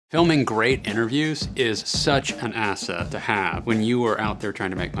Filming great interviews is such an asset to have when you are out there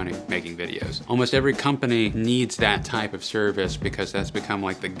trying to make money making videos. Almost every company needs that type of service because that's become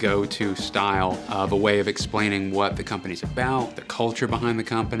like the go-to style of a way of explaining what the company's about, the culture behind the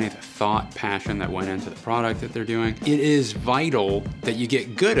company, the thought, passion that went into the product that they're doing. It is vital that you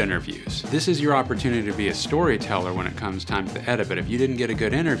get good interviews. This is your opportunity to be a storyteller when it comes time to the edit, but if you didn't get a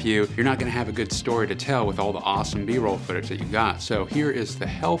good interview, you're not gonna have a good story to tell with all the awesome B-roll footage that you got. So here is the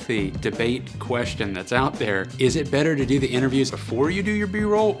healthy debate question that's out there. Is it better to do the interviews before you do your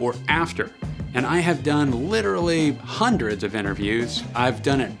B-roll or after? And I have done literally hundreds of interviews. I've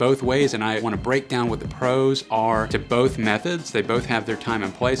done it both ways, and I want to break down what the pros are to both methods. They both have their time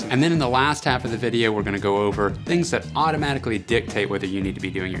and place. And then in the last half of the video, we're going to go over things that automatically dictate whether you need to be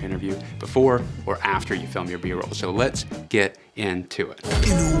doing your interview before or after you film your B-roll. So let's get into it.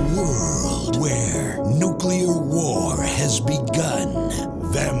 In a world where nuclear war has begun,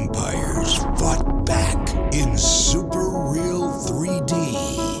 vampires fought back in super real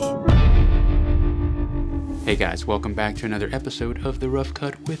 3D. Hey guys, welcome back to another episode of The Rough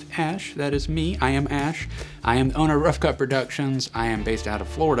Cut with Ash. That is me, I am Ash. I am the owner of Rough Cut Productions. I am based out of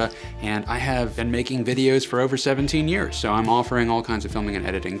Florida, and I have been making videos for over 17 years. So I'm offering all kinds of filming and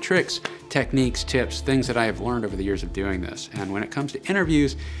editing tricks, techniques, tips, things that I have learned over the years of doing this. And when it comes to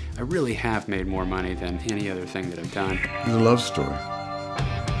interviews, I really have made more money than any other thing that I've done. It's a love story.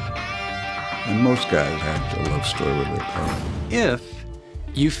 And most guys have a love story with their partner. If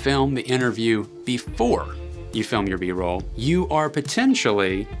you film the interview before you film your B-roll, you are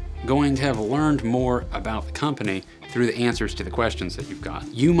potentially going to have learned more about the company through the answers to the questions that you've got.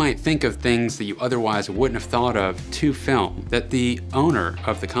 You might think of things that you otherwise wouldn't have thought of to film, that the owner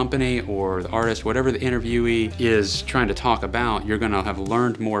of the company or the artist, whatever the interviewee is trying to talk about, you're gonna have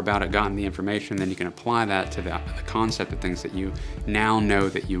learned more about it, gotten the information, then you can apply that to the concept of things that you now know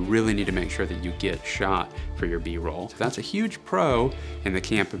that you really need to make sure that you get shot for your B-roll. So that's a huge pro in the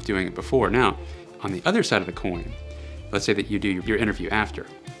camp of doing it before. Now, on the other side of the coin, let's say that you do your interview after.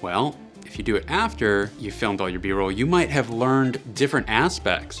 Well, if you do it after you filmed all your B-roll, you might have learned different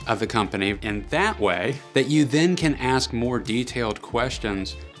aspects of the company in that way that you then can ask more detailed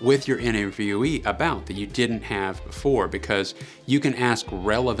questions with your interviewee about that you didn't have before, because you can ask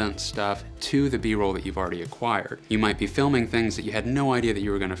relevant stuff to the B-roll that you've already acquired. You might be filming things that you had no idea that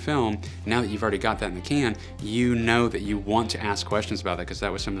you were gonna film. Now that you've already got that in the can, you know that you want to ask questions about that because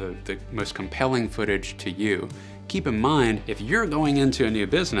that was some of the most compelling footage to you. Keep in mind, if you're going into a new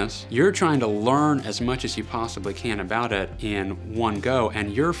business, you're trying to learn as much as you possibly can about it in one go,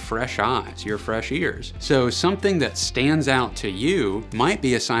 and you're fresh eyes, you're fresh ears. So something that stands out to you might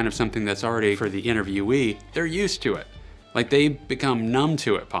be a sign of something that's already, for the interviewee, they're used to it. Like they become numb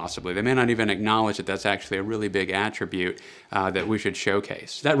to it possibly. They may not even acknowledge that that's actually a really big attribute that we should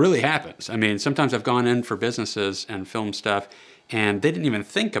showcase. That really happens. I mean, sometimes I've gone in for businesses and filmed stuff and they didn't even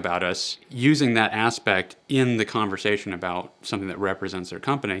think about us using that aspect in the conversation about something that represents their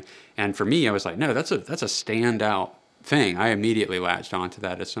company. And for me, I was like, no, that's a standout thing. I immediately latched onto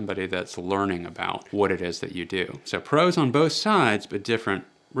that as somebody that's learning about what it is that you do. So pros on both sides, but different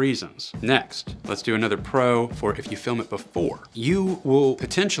reasons. Next, let's do another pro for if you film it before. You will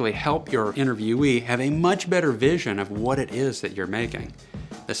potentially help your interviewee have a much better vision of what it is that you're making.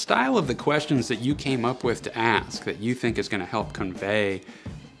 The style of the questions that you came up with to ask that you think is going to help convey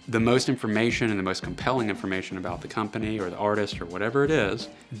the most information and the most compelling information about the company or the artist or whatever it is,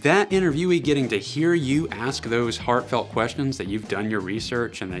 that interviewee getting to hear you ask those heartfelt questions that you've done your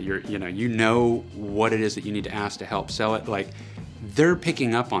research and that you know what it is that you need to ask to help sell it, like they're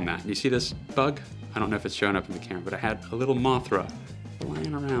picking up on that. You see this bug? I don't know if it's showing up in the camera, but I had a little Mothra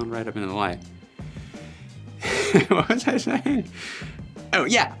flying around right up into the light. What was I saying? Oh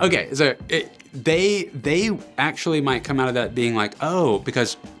yeah, okay, so they actually might come out of that being like, oh,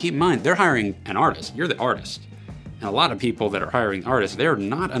 because keep in mind, they're hiring an artist, you're the artist. And a lot of people that are hiring artists, they're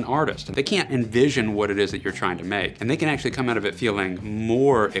not an artist. They can't envision what it is that you're trying to make. And they can actually come out of it feeling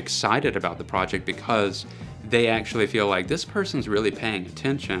more excited about the project because they actually feel like this person's really paying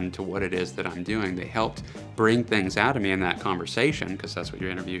attention to what it is that I'm doing. They helped bring things out of me in that conversation, because that's what your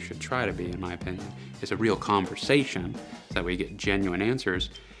interview should try to be, in my opinion, is a real conversation, so that way you get genuine answers.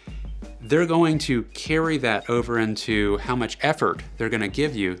 They're going to carry that over into how much effort they're gonna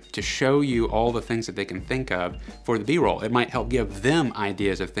give you to show you all the things that they can think of for the B-roll. It might help give them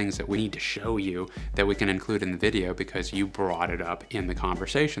ideas of things that we need to show you that we can include in the video because you brought it up in the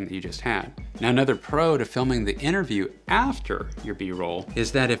conversation that you just had. Now, another pro to filming the interview after your B-roll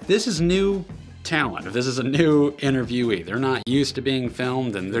is that if this is new talent, if this is a new interviewee, they're not used to being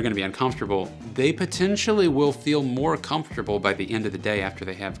filmed and they're gonna be uncomfortable, they potentially will feel more comfortable by the end of the day after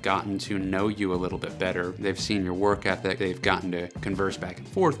they have gotten to know you a little bit better. They've seen your work ethic, they've gotten to converse back and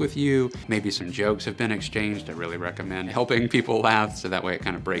forth with you, maybe some jokes have been exchanged. I really recommend helping people laugh so that way it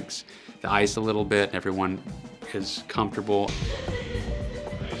kind of breaks the ice a little bit, everyone is comfortable.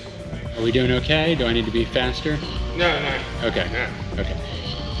 Are we doing okay? Do I need to be faster? No. Okay. No. Okay.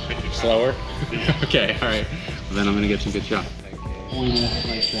 Slower? Okay, all right. Well, then I'm gonna get some good shots.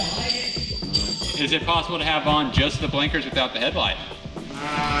 Is it possible to have on just the blinkers without the headlight?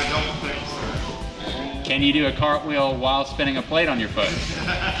 I don't think so. Can you do a cartwheel while spinning a plate on your foot?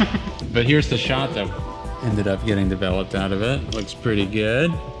 But here's the shot that ended up getting developed out of it. Looks pretty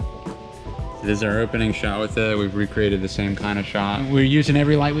good. This is our opening shot with it. We've recreated the same kind of shot. We're using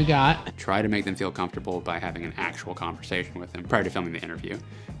every light we got. Try to make them feel comfortable by having an actual conversation with them prior to filming the interview.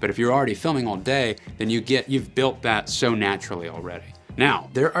 But if you're already filming all day, then you've built that so naturally already. Now,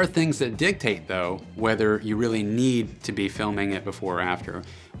 there are things that dictate though, whether you really need to be filming it before or after.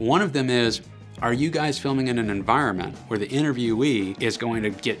 One of them is, are you guys filming in an environment where the interviewee is going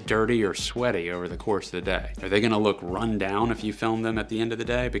to get dirty or sweaty over the course of the day? Are they gonna look run down if you film them at the end of the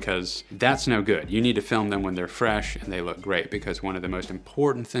day? Because that's no good. You need to film them when they're fresh and they look great, because one of the most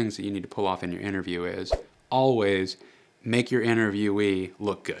important things that you need to pull off in your interview is always make your interviewee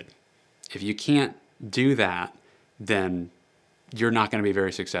look good. If you can't do that, then you're not gonna be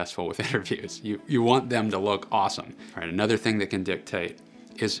very successful with interviews. You want them to look awesome. All right, another thing that can dictate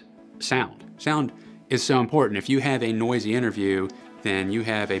is sound. Sound is so important. If you have a noisy interview, then you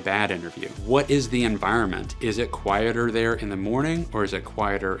have a bad interview. What is the environment? Is it quieter there in the morning or is it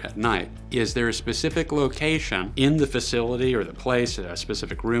quieter at night? Is there a specific location in the facility or the place, a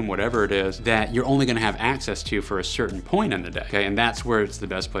specific room, whatever it is, that you're only gonna have access to for a certain point in the day? Okay, and that's where it's the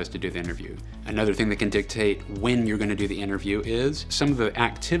best place to do the interview. Another thing that can dictate when you're gonna do the interview is some of the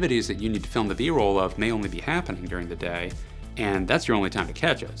activities that you need to film the B-roll of may only be happening during the day, and that's your only time to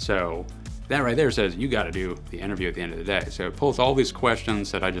catch it. So that right there says you got to do the interview at the end of the day. So it pulls all these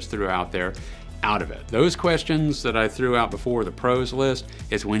questions that I just threw out there out of it. Those questions that I threw out before the pros list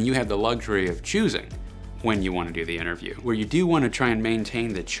is when you have the luxury of choosing when you want to do the interview. Where you do want to try and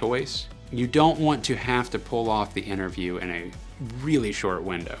maintain the choice, you don't want to have to pull off the interview in a really short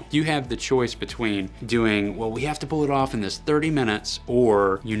window. You have the choice between doing, well, we have to pull it off in this 30 minutes,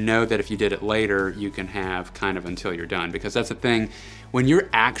 or you know that if you did it later, you can have kind of until you're done. Because that's the thing, when you're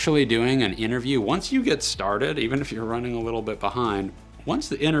actually doing an interview, once you get started, even if you're running a little bit behind, once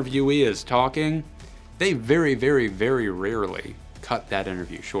the interviewee is talking, they very, very, very rarely cut that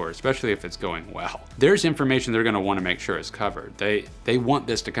interview short, especially if it's going well. There's information they're gonna wanna make sure is covered. They want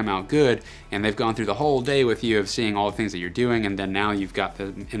this to come out good, and they've gone through the whole day with you of seeing all the things that you're doing, and then now you've got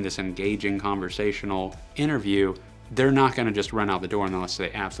them in this engaging conversational interview. They're not gonna just run out the door unless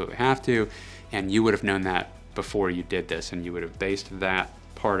they absolutely have to, and you would have known that before you did this, and you would have based that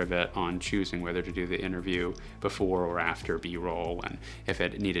part of it on choosing whether to do the interview before or after B-roll, and if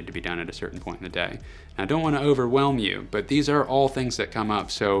it needed to be done at a certain point in the day. Now, I don't want to overwhelm you, but these are all things that come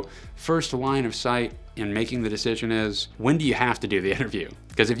up. So first line of sight in making the decision is, when do you have to do the interview?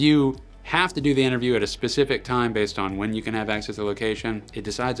 Because if you have to do the interview at a specific time based on when you can have access to the location, it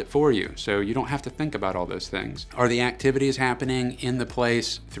decides it for you. So you don't have to think about all those things. Are the activities happening in the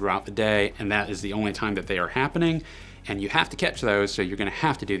place throughout the day, and that is the only time that they are happening? And you have to catch those, so you're gonna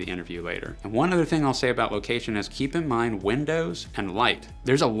have to do the interview later. And one other thing I'll say about location is keep in mind windows and light.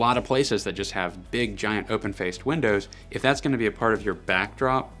 There's a lot of places that just have big, giant, open-faced windows. If that's gonna be a part of your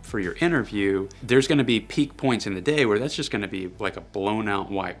backdrop for your interview, there's gonna be peak points in the day where that's just gonna be like a blown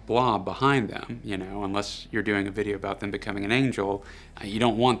out white blob behind them, you know, unless you're doing a video about them becoming an angel. You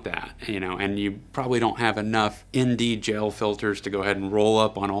don't want that, you know, and you probably don't have enough ND gel filters to go ahead and roll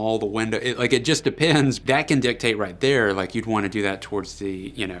up on all the window. It just depends. That can dictate right there. Like, you'd want to do that towards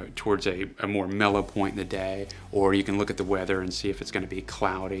the, you know, towards a more mellow point in the day, or you can look at the weather and see if it's going to be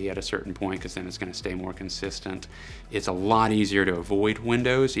cloudy at a certain point, because then it's going to stay more consistent. It's a lot easier to avoid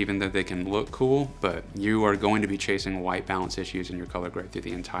windows, even though they can look cool, but you are going to be chasing white balance issues in your color grade through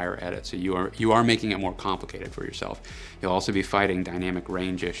the entire edit. So you are making it more complicated for yourself. You'll also be fighting dynamic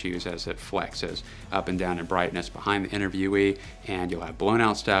range issues as it flexes up and down in brightness behind the interviewee, and you'll have blown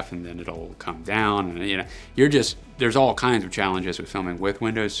out stuff, and then it'll come down, and you know, you're just There's all kinds of challenges with filming with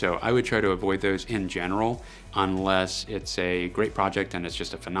windows, so I would try to avoid those in general, unless it's a great project and it's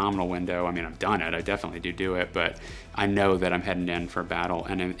just a phenomenal window. I mean, I've done it, I definitely do it, but I know that I'm heading in for battle.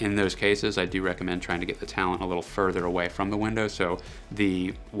 And in those cases, I do recommend trying to get the talent a little further away from the window, so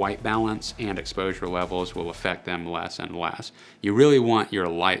the white balance and exposure levels will affect them less and less. You really want your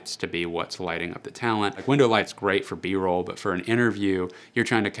lights to be what's lighting up the talent. Like, window light's great for B-roll, but for an interview, you're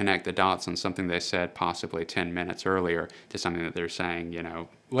trying to connect the dots on something they said possibly 10 minutes earlier to something that they're saying, you know,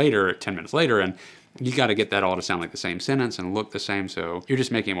 later, 10 minutes later, and you got to get that all to sound like the same sentence and look the same, so you're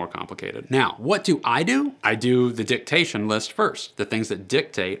just making it more complicated. Now, what do? I do the dictation list first, the things that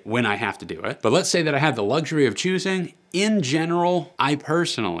dictate when I have to do it. But let's say that I have the luxury of choosing. In general, I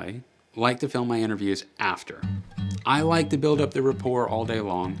personally like to film my interviews after. I like to build up the rapport all day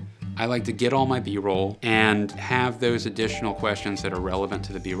long. I like to get all my B-roll and have those additional questions that are relevant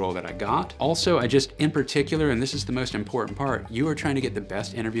to the B-roll that I got. Also, I just, in particular, and this is the most important part, you are trying to get the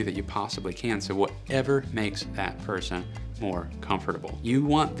best interview that you possibly can, so whatever makes that person more comfortable. You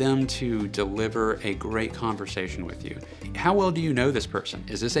want them to deliver a great conversation with you. How well do you know this person?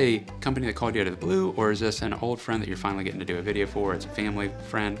 Is this a company that called you out of the blue, or is this an old friend that you're finally getting to do a video for? It's a family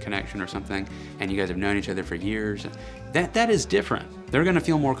friend connection or something, and you guys have known each other for years. That is different. They're gonna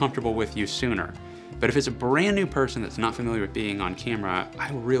feel more comfortable with you sooner. But if it's a brand new person that's not familiar with being on camera,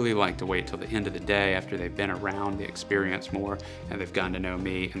 I really like to wait till the end of the day after they've been around the experience more and they've gotten to know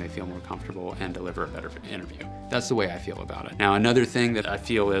me and they feel more comfortable and deliver a better interview. That's the way I feel about it. Now, another thing that I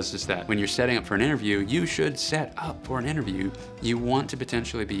feel is that when you're setting up for an interview, you should set up for an interview. You want to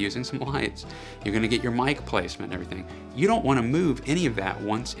potentially be using some lights. You're gonna get your mic placement and everything. You don't wanna move any of that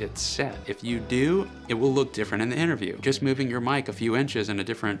once it's set. If you do, it will look different in the interview. Just moving your mic a few inches in a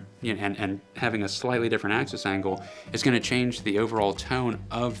different, you know, and having a slightly different axis angle is going to change the overall tone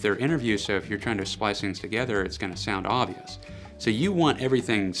of their interview. So if you're trying to splice things together, it's going to sound obvious. So you want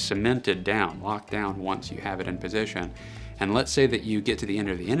everything cemented down, locked down once you have it in position. And let's say that you get to the end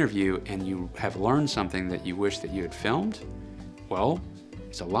of the interview and you have learned something that you wish that you had filmed. Well,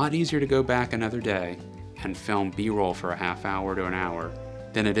 it's a lot easier to go back another day and film B-roll for a half hour to an hour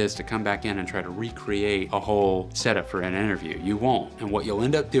than it is to come back in and try to recreate a whole setup for an interview. You won't. And what you'll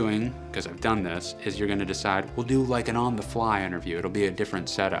end up doing, because I've done this, is you're gonna decide, we'll do like an on-the-fly interview. It'll be a different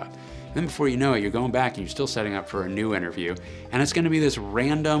setup. And then before you know it, you're going back and you're still setting up for a new interview. And it's gonna be this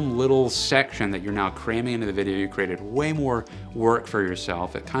random little section that you're now cramming into the video. You created way more work for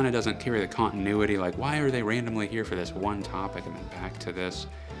yourself. It kind of doesn't carry the continuity, like, why are they randomly here for this one topic and then back to this,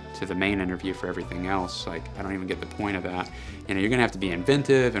 to the main interview for everything else? Like, I don't even get the point of that. You know, you're gonna have to be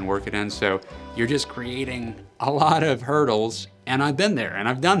inventive and work it in, so you're just creating a lot of hurdles, and I've been there and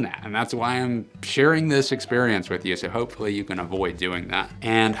I've done that, and that's why I'm sharing this experience with you, so hopefully you can avoid doing that.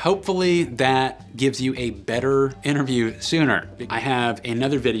 And hopefully that gives you a better interview sooner. I have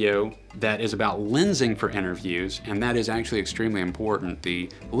another video that is about lensing for interviews, and that is actually extremely important. The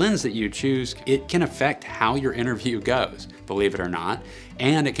lens that you choose, it can affect how your interview goes, believe it or not,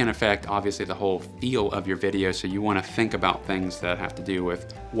 and it can affect obviously the whole feel of your video, so you want to think about things that have to do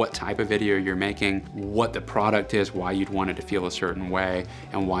with what type of video you're making, what the product is, why you'd want it to feel a certain way,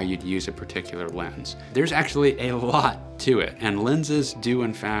 and why you'd use a particular lens. There's actually a lot to it, and lenses do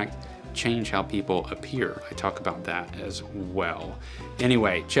in fact change how people appear. I talk about that as well.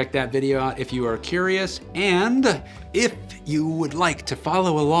 Anyway, check that video out if you are curious, and if you would like to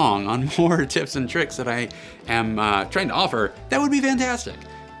follow along on more tips and tricks that I am trying to offer, that would be fantastic.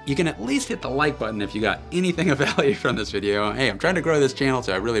 You can at least hit the like button if you got anything of value from this video. Hey, I'm trying to grow this channel,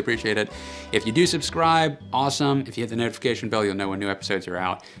 so I really appreciate it. If you do subscribe, awesome. If you hit the notification bell, you'll know when new episodes are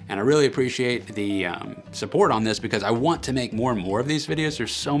out. And I really appreciate the support on this, because I want to make more and more of these videos.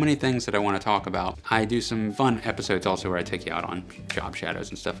 There's so many things that I want to talk about. I do some fun episodes also where I take you out on job shadows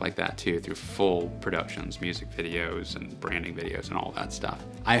and stuff like that too, through full productions, music videos and branding videos and all that stuff.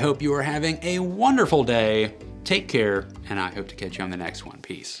 I hope you are having a wonderful day. Take care, and I hope to catch you on the next one.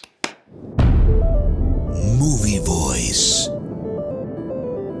 Peace. Movie Voice.